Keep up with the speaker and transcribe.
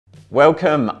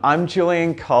Welcome, I'm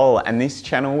Julian Cole, and this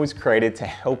channel was created to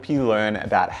help you learn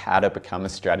about how to become a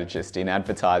strategist in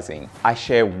advertising. I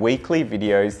share weekly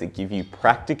videos that give you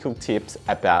practical tips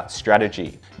about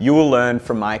strategy. You will learn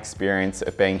from my experience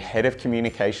of being head of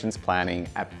communications planning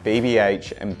at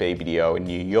BBH and BBDO in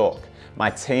New York. My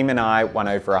team and I won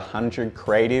over 100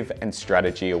 creative and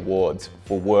strategy awards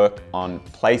for work on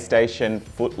PlayStation,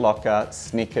 Foot Locker,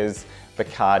 Snickers,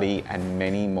 Bacardi, and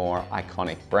many more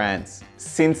iconic brands.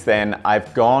 Since then,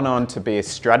 I've gone on to be a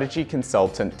strategy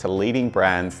consultant to leading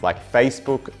brands like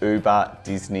Facebook, Uber,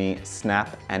 Disney,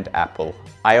 Snap, and Apple.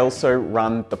 I also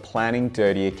run the Planning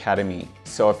Dirty Academy,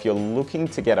 so if you're looking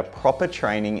to get a proper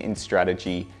training in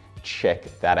strategy, check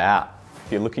that out.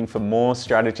 If you're looking for more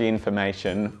strategy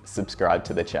information, subscribe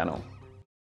to the channel.